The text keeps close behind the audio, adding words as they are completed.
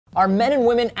Are men and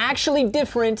women actually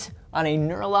different on a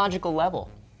neurological level?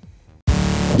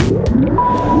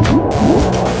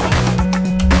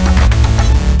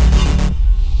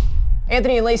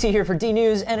 Anthony and Laci here for D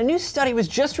News, and a new study was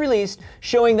just released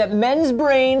showing that men's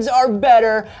brains are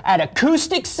better at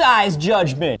acoustic size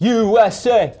judgment.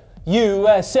 USA!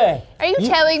 USA! Are you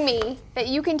telling me that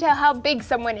you can tell how big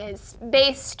someone is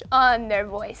based on their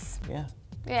voice? Yeah.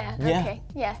 Yeah, okay,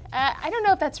 yeah. I don't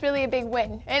know if that's really a big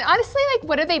win. And honestly, like,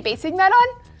 what are they basing that on?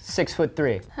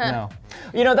 6'3", no.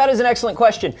 You know, that is an excellent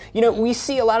question. You know, we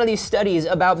see a lot of these studies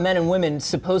about men and women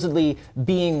supposedly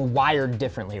being wired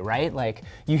differently, right? Like,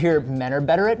 you hear men are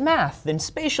better at math than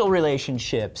spatial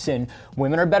relationships, and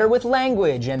women are better with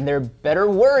language, and they're better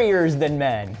worriers than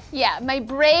men. Yeah, my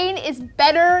brain is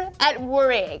better at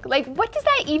worrying. Like, what does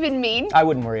that even mean? I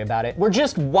wouldn't worry about it. We're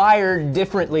just wired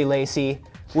differently, Laci.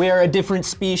 We are a different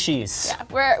species.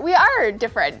 Yeah, we are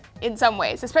different in some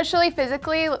ways, especially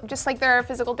physically, just like there are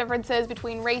physical differences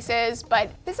between races,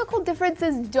 but physical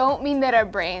differences don't mean that our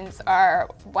brains are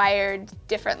wired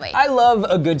differently. I love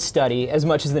a good study as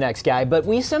much as the next guy, but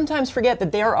we sometimes forget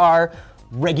that there are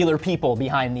regular people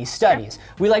behind these studies. Sure.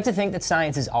 We like to think that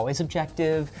science is always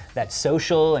objective, that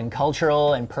social and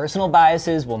cultural and personal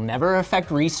biases will never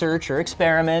affect research or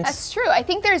experiments. That's true. I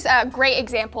think there's great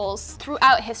examples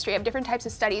throughout history of different types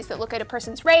of studies that look at a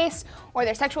person's race or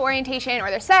their sexual orientation or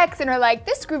their sex and are like,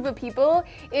 this group of people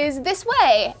is this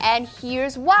way, and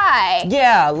here's why.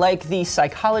 Yeah, like the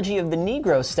Psychology of the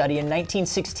Negro study in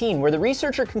 1916, where the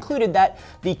researcher concluded that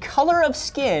the color of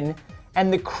skin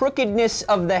and the crookedness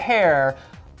of the hair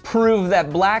prove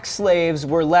that black slaves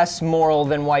were less moral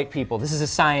than white people. This is a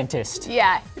scientist.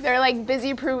 Yeah, they're like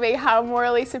busy proving how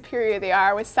morally superior they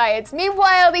are with science.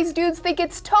 Meanwhile, these dudes think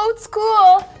it's totes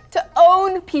cool to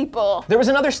own people. There was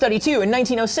another study too in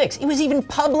 1906. It was even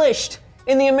published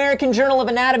in the American Journal of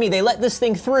Anatomy. They let this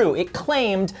thing through. It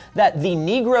claimed that the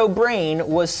Negro brain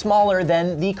was smaller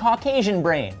than the Caucasian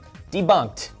brain.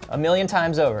 Debunked. 1,000,000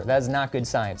 times over. That is not good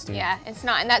science, dude. Yeah, it's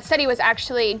not. And that study was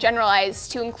actually generalized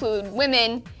to include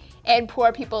women and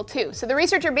poor people too. So the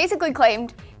researcher basically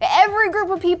claimed that every group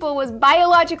of people was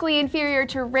biologically inferior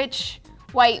to rich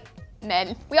white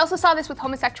men. We also saw this with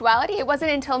homosexuality. It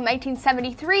wasn't until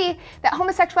 1973 that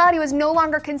homosexuality was no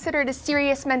longer considered a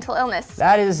serious mental illness.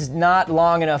 That is not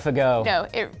long enough ago. No,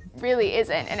 it really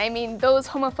isn't. And I mean, those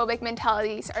homophobic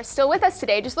mentalities are still with us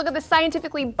today. Just look at the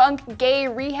scientifically bunked gay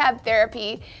rehab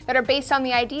therapy that are based on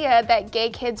the idea that gay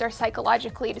kids are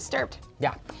psychologically disturbed.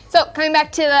 Yeah. So coming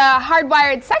back to the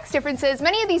hardwired sex differences,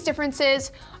 many of these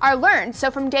differences are learned.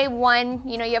 So from day one,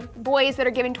 you know, you have boys that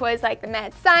are given toys like the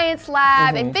Mad Science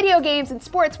Lab and video games and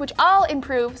sports, which all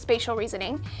improve spatial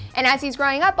reasoning. And as he's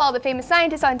growing up, all the famous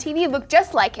scientists on TV look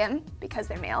just like him because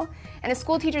they're male. And his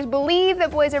school teachers believe that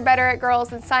boys are better at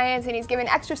girls in science, and he's given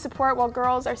extra support while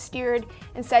girls are steered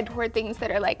instead toward things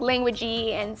that are like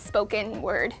languagey and spoken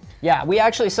word. Yeah, we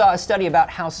actually saw a study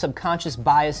about how subconscious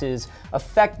biases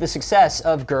affect the success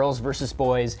of girls versus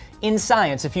boys in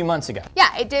science a few months ago.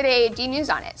 Yeah, it did a D News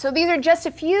on it. So these are just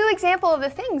a few examples of the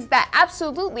things that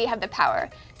absolutely have the power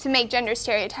to make gender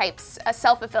stereotypes a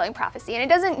self-fulfilling prophecy. And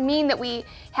it doesn't mean that we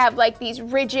have like these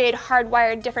rigid,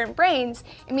 hardwired different brains.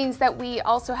 It means that we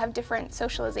also have different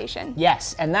socialization.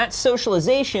 Yes, and that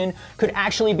socialization could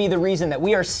actually be the reason that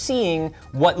we are seeing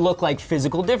what look like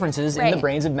physical differences in the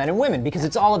brains of men and women, because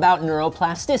it's all about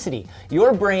neuroplasticity.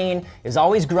 Your brain is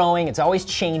always growing, it's always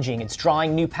changing, it's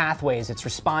drawing new pathways, it's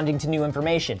responding to new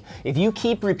information. If you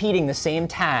keep repeating the same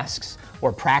tasks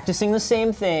or practicing the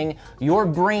same thing, your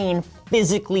brain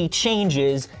physically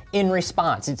changes in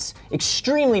response. It's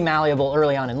extremely malleable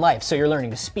early on in life, so you're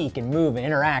learning to speak and move and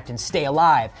interact and stay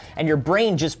alive, and your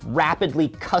brain just rapidly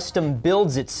custom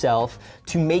builds itself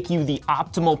to make you the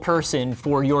optimal person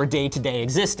for your day-to-day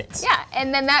existence. Yeah,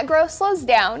 and then that growth slows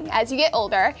down as you get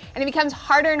older, and it becomes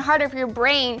harder and harder for your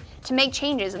brain to make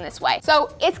changes in this way.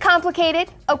 So it's complicated,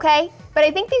 okay? But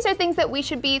I think these are things that we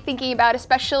should be thinking about,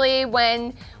 especially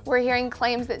when we're hearing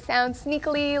claims that sound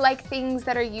sneakily like things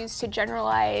that are used to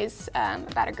generalize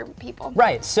about a group of people.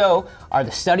 Right, so are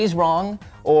the studies wrong,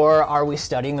 or are we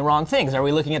studying the wrong things? Are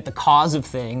we looking at the cause of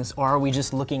things, or are we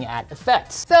just looking at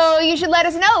effects? So you should let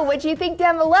us know what you think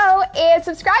down below and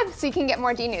subscribe so you can get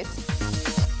more D News.